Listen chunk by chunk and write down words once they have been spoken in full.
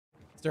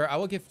Sir, I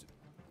will gift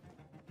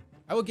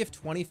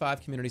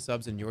 25 community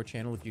subs in your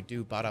channel if you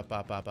do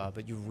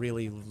but you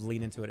really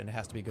lean into it and it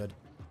has to be good.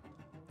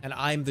 And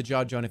I'm the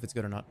judge on if it's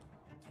good or not.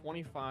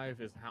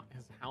 25 is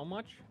how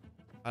much?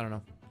 I don't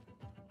know.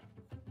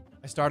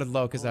 I started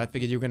low because I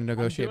figured you were going to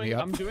negotiate me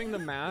up. I'm doing the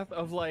math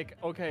of like,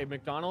 okay,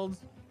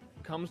 McDonald's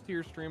comes to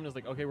your stream and is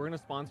like, okay, we're going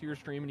to sponsor your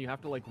stream and you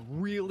have to like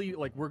really,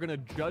 like, we're going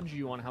to judge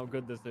you on how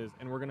good this is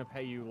and we're going to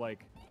pay you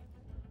like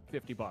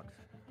 $50.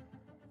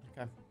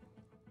 Okay.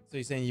 So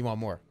you're saying you want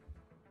more?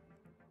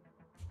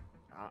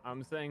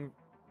 I'm saying,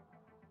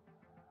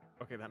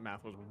 okay, that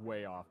math was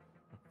way off.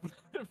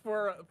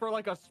 for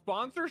like a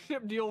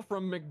sponsorship deal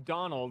from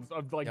McDonald's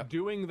of like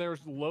doing their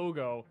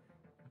logo,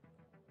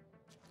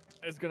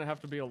 it's gonna have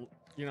to be a,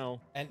 you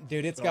know. And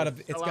dude, it's gotta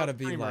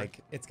be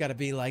like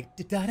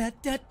da da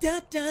da da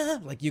da.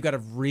 Like you gotta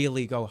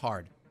really go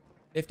hard.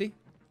 50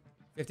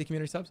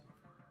 community subs.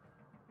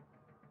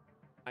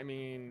 I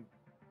mean,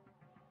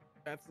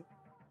 that's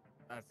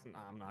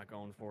I'm not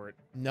going for it.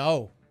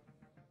 No.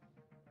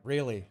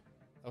 Really?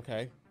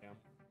 Okay. Yeah.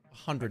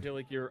 100. I feel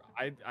like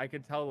I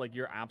could tell like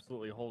you're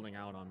absolutely holding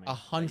out on me.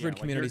 100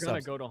 community subs. You're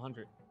gonna go to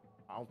 100.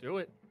 I'll do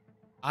it.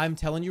 I'm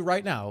telling you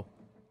right now,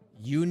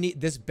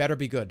 this better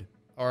be good,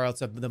 or else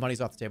the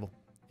money's off the table.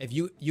 If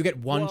you get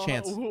one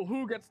chance.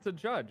 Who gets to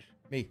judge?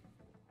 Me.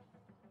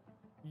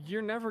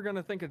 You're never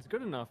gonna think it's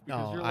good enough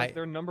because you're like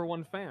their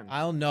 #1 fan.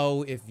 I'll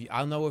know if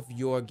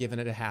you're giving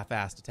it a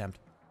half-assed attempt.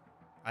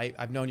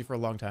 I've known you for a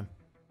long time.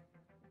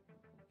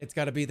 It's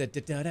got to be the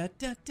da da da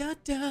da da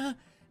da.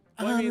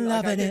 Well, I mean,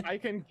 loving it. I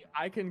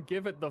can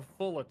give it the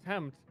full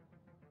attempt,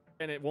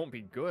 and it won't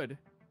be good.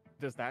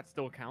 Does that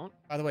still count?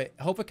 By the way,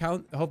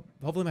 hopefully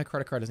my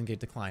credit card doesn't get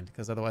declined,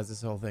 because otherwise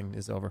this whole thing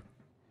is over.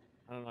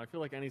 I don't know. I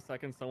feel like any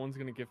second someone's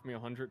gonna give me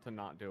 100 to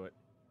not do it.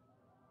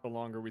 The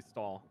longer we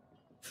stall.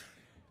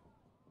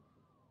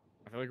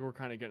 I feel like we're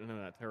kind of getting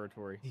into that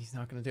territory. He's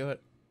not gonna do it.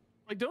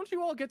 Like, don't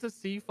you all get to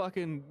see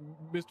fucking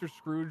Mr.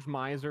 Scrooge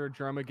Miser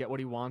Jerma get what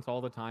he wants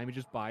all the time? He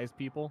just buys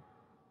people.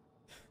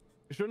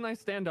 Shouldn't I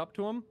stand up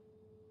to him?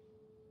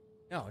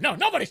 No,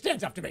 nobody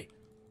stands up to me.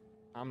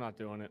 I'm not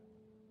doing it.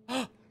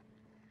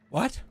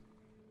 What?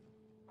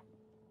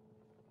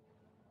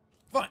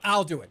 Fine,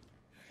 I'll do it.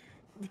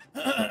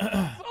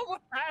 Someone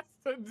has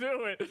to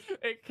do it.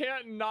 It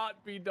can't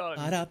not be done.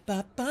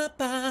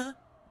 Ba-da-ba-ba-ba.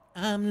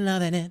 I'm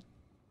loving it.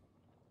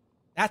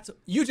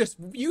 You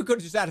could have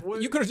just had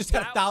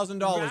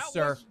 $1,000,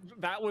 sir.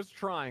 That was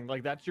trying.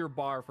 Like, that's your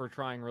bar for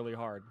trying really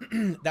hard.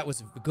 That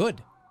was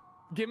good.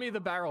 Give me the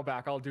barrel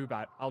back. I'll do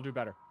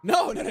better.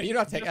 No, you're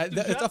not taking it.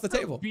 It's off the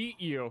table.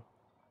 Beat you.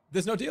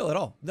 There's no deal at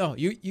all. No,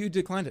 you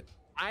declined it.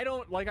 I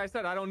don't, like I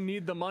said, I don't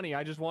need the money.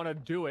 I just want to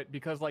do it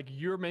because, like,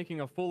 you're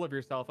making a fool of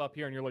yourself up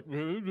here and you're like,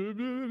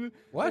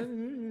 what?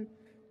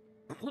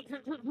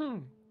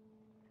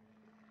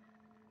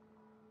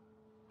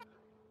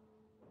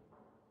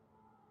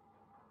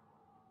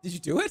 Did you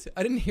do it?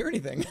 I didn't hear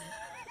anything.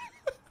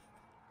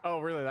 Oh,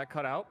 really? That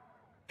cut out?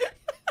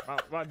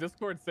 Wow,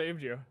 Discord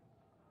saved you.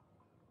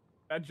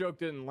 That joke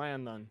didn't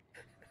land then.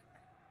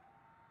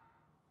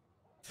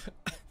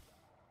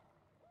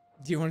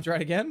 Do you want to try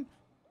it again?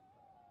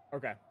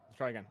 Okay, let's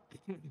try again.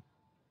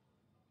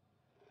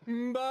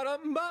 I'm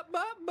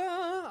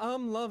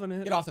loving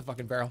it. Get off the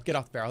fucking barrel. Get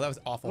off the barrel. That was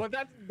awful. Well,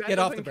 that Get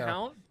off the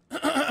barrel.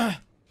 Count?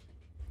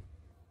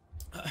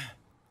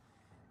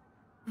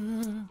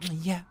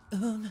 Yeah,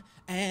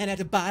 and at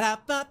the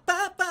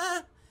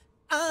ba-da-ba-ba-ba,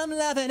 I'm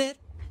loving it.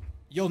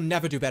 You'll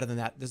never do better than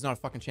that. There's not a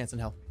fucking chance in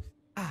hell.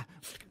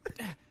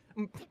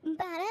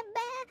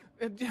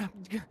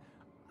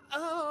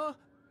 Oh,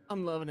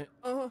 I'm loving it.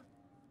 Oh,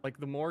 like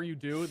the more you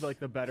do, like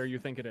the better you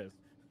think it is.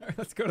 All right,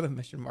 let's go to the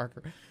mission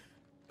marker.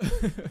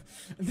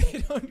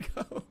 They don't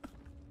go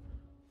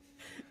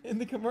in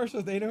the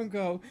commercials. They don't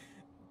go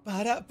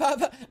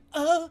ba-da-ba-ba.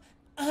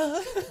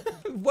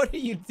 What are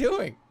you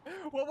doing?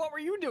 Well, what were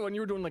you doing?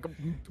 You were doing like a,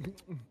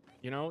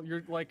 you know,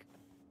 you're like.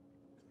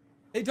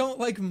 They don't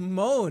like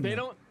moan. They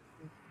don't.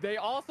 They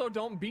also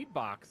don't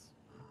beatbox.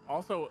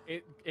 Also,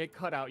 it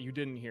cut out. You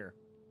didn't hear.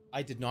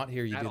 I did not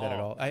hear you do that at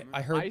all.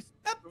 I heard.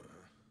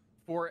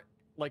 For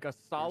like a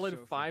solid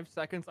 5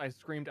 seconds, I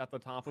screamed at the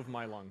top of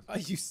my lungs. Are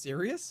you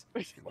serious?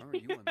 Why were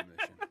you on the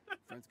mission?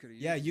 Friends could have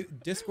used Yeah,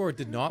 Discord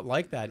did not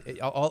like that.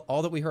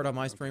 All that we heard on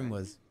my stream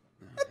was.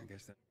 I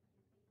guess that.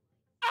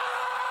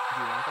 Do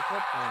you want the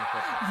clip? I want the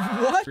clip.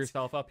 What? Put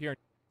yourself up here.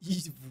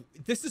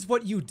 This is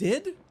what you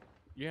did?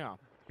 Yeah.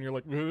 And you're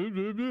like.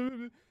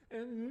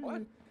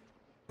 What?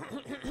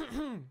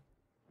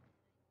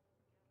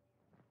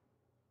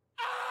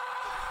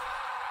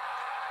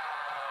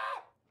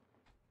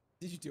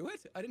 Did you do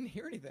it? I didn't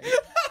hear anything.